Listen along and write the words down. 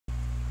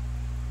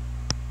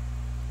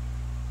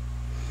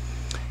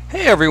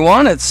Hey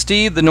everyone, it's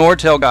Steve the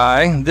Nortel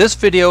guy. This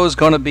video is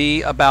going to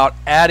be about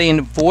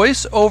adding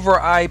voice over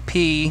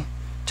IP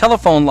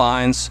telephone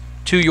lines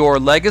to your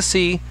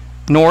legacy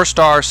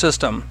Nortar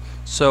system.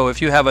 So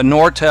if you have a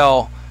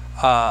Nortel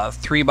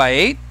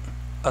 3x8,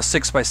 a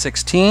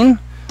 6x16,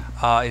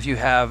 if you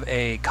have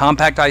a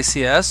compact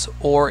ICS,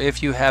 or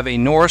if you have a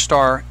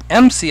Nortar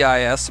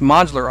MCIS,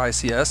 modular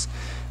ICS,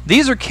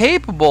 these are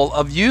capable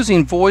of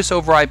using voice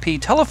over IP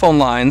telephone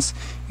lines.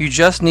 You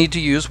just need to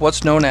use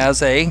what's known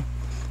as a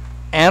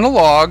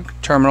analog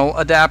terminal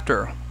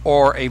adapter,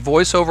 or a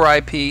voice over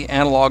IP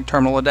analog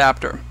terminal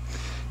adapter.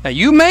 Now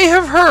you may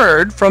have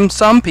heard from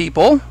some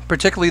people,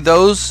 particularly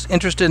those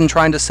interested in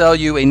trying to sell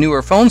you a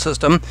newer phone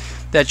system,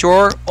 that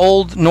your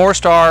old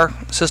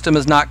Nortar system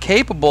is not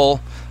capable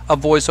of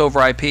voice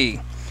over IP.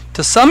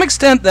 To some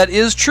extent that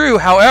is true.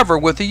 However,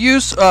 with the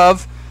use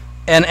of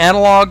an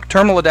analog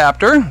terminal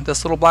adapter,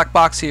 this little black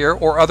box here,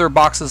 or other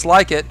boxes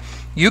like it,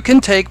 you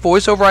can take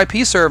voice over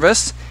IP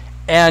service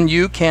and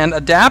you can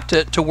adapt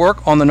it to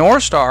work on the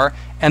Nortar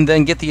and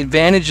then get the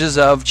advantages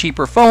of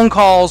cheaper phone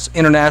calls,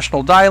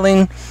 international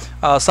dialing.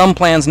 Some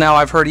plans now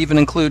I've heard even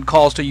include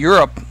calls to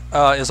Europe,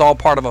 is all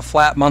part of a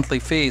flat monthly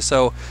fee.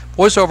 So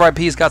voice over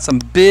IP's got some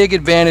big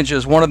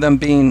advantages, one of them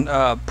being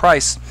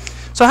price.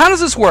 So how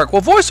does this work?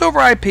 Well, voice over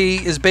IP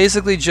is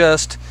basically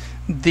just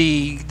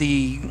the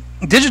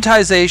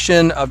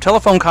digitization of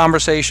telephone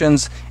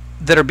conversations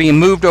that are being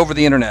moved over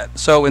the internet.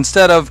 So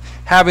instead of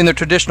having the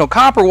traditional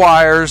copper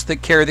wires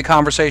that carry the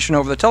conversation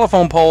over the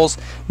telephone poles,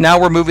 now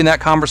we're moving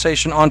that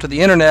conversation onto the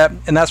internet,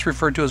 and that's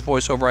referred to as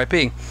voice over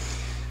IP.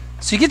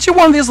 So you get you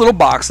one of these little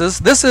boxes.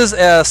 This is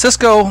a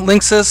Cisco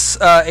Linksys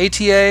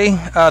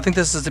ATA. I think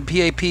this is the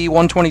PAP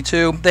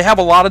 122. They have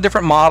a lot of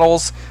different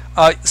models.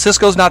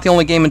 Cisco's not the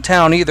only game in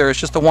town either. It's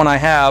just the one I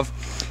have.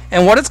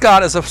 And what it's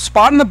got is a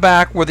spot in the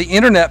back where the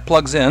internet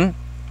plugs in,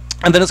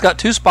 and then it's got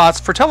two spots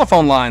for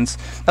telephone lines.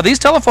 Now these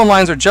telephone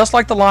lines are just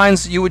like the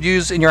lines you would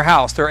use in your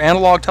house. They're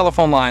analog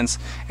telephone lines,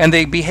 and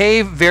they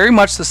behave very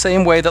much the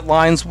same way that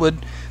lines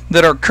would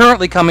that are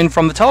currently coming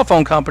from the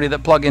telephone company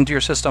that plug into your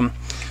system.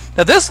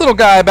 Now this little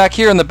guy back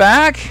here in the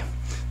back,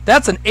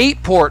 that's an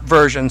 8-port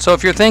version. So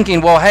if you're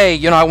thinking, well, hey,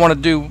 you know, I want to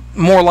do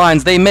more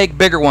lines, they make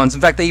bigger ones.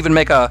 In fact, they even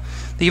make a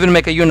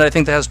unit, I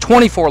think, that has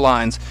 24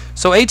 lines.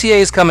 So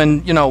ATAs come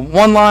in, you know,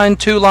 1 line,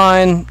 2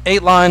 line,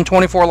 8 line,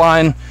 24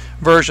 line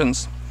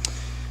versions.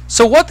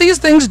 So what these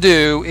things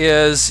do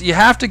is you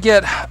have to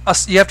get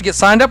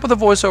signed up with a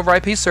voice over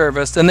IP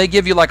service, then they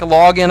give you like a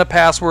login, a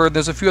password,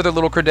 there's a few other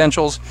little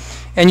credentials,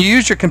 and you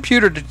use your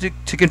computer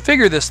to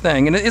configure this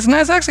thing. And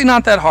it's actually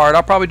not that hard.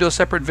 I'll probably do a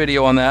separate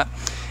video on that.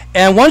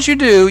 And once you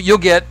do, you'll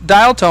get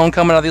dial tone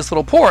coming out of these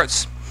little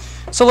ports.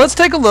 So let's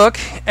take a look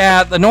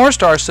at the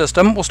Nortar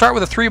system. We'll start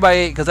with a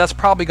 3x8 because that's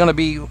probably going to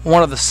be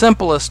one of the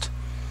simplest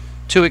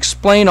to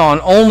explain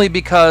on, only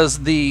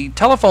because the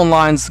telephone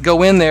lines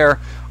go in there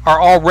are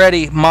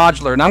already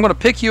modular. Now I'm going to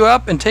pick you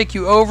up and take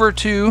you over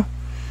to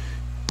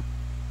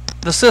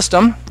the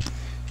system.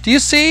 Do you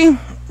see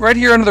right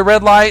here under the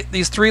red light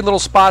these 3 little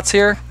spots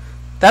here?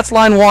 That's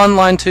line 1,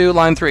 line 2,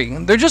 line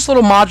 3. They're just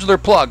little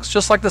modular plugs,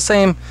 just like the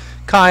same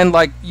kind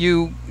like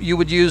you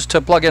would use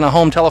to plug in a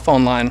home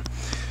telephone line.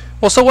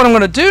 Well, so what I'm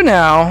going to do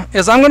now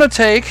is I'm going to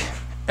take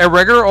a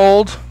regular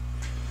old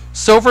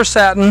silver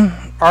satin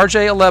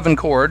RJ11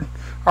 cord.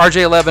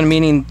 RJ11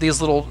 meaning these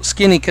little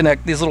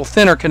these little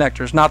thinner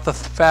connectors, not the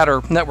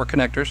fatter network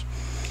connectors.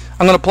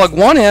 I'm going to plug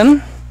one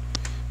in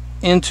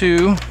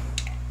into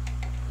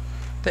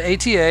the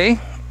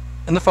ATA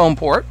in the phone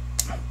port.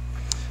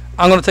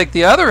 I'm going to take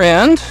the other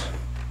end,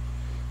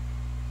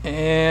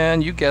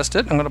 and you guessed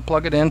it, I'm going to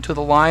plug it into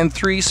the line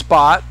 3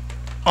 spot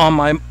on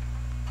my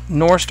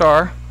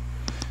Nortar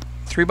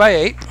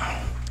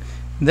 3x8.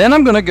 Then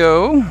I'm going to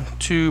go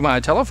to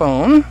my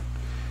telephone,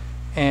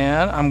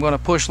 and I'm going to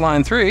push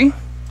line 3.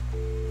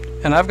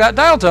 And I've got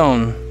dial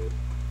tone.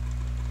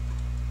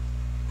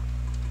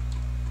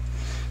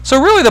 So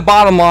really the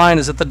bottom line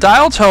is that the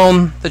dial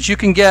tone that you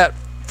can get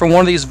from one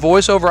of these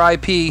voice over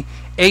IP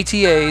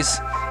ATAs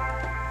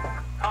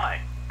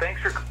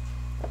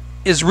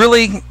is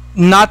really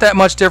not that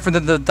much different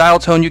than the dial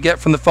tone you get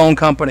from the phone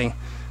company.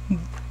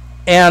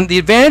 And the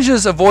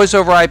advantages of voice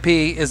over IP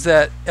is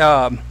that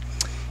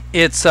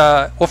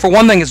well, for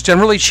one thing, it's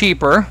generally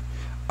cheaper.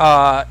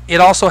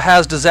 It also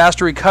has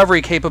disaster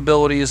recovery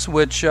capabilities,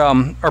 which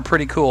are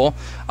pretty cool.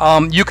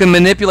 You can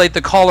manipulate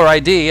the caller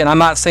ID, and I'm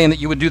not saying that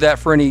you would do that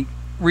for any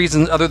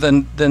reasons other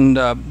than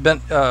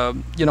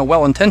you know,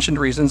 well-intentioned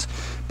reasons,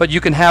 but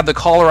you can have the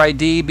caller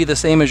ID be the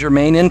same as your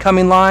main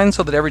incoming line,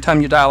 so that every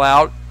time you dial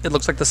out, it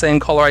looks like the same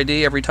caller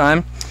ID every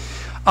time.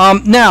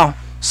 Now,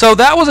 so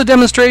that was a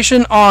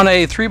demonstration on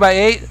a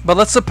 3x8, but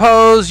let's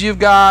suppose you've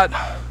got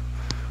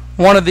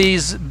one of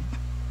these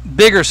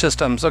bigger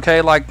systems,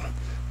 okay, like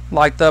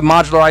the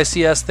modular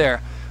ICS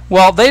there.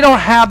 Well, they don't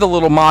have the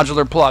little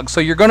modular plug, so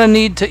you're going to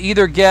need to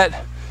either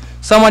get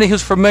somebody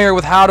who's familiar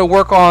with how to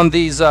work on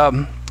these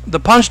the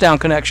punch down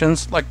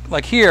connections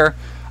like here,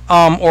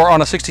 or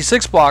on a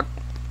 66 block,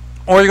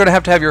 or you're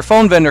going to have your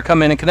phone vendor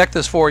come in and connect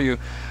this for you.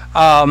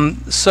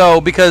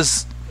 So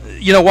because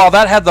you know, while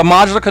that had the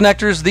modular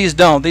connectors, these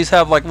don't. These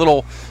have like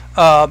little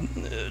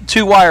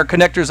 2-wire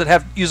connectors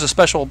that use a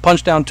special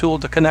punch down tool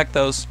to connect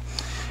those.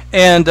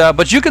 And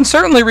but you can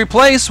certainly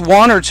replace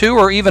 1 or 2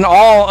 or even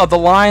all of the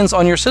lines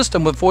on your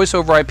system with voice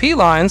over IP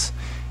lines.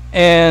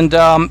 And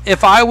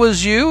if I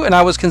was you and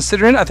I was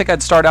considering it, I think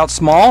I'd start out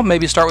small,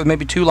 maybe start with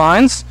maybe 2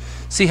 lines,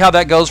 see how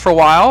that goes for a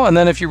while, and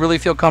then if you really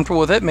feel comfortable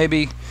with it,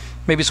 maybe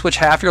switch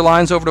half your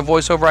lines over to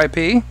voice over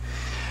IP.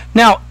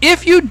 Now,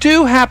 if you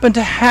do happen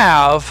to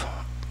have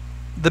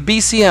the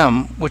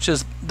BCM, which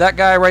is that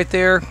guy right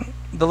there,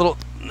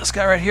 this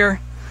guy right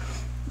here,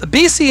 the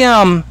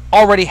BCM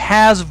already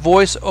has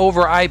voice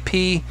over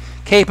IP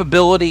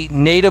capability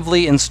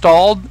natively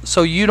installed,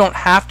 so you don't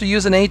have to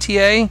use an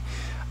ATA.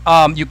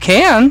 You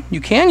can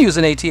use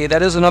an ATA.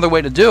 That is another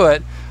way to do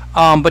it,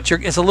 but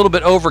it's a little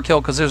bit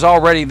overkill because there's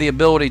already the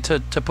ability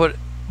to put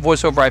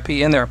voice over IP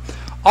in there.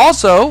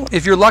 Also,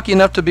 if you're lucky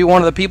enough to be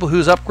one of the people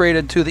who's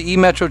upgraded to the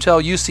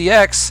eMetrotel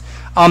UCX,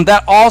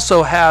 that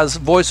also has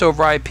voice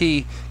over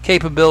IP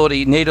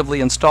capability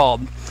natively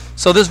installed.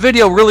 So this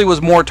video really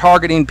was more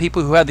targeting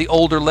people who had the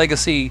older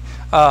legacy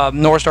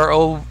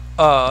Nortar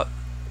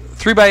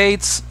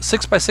 3x8s,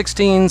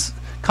 6x16s,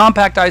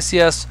 compact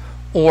ICS,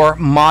 or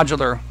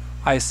modular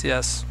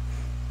ICS.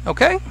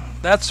 Okay,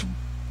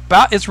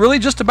 it's really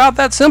just about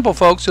that simple,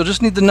 folks. You'll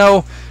just need to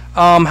know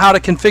how to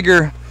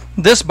configure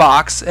this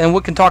box, and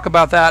we can talk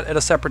about that at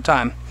a separate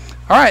time.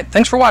 All right,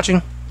 thanks for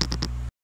watching.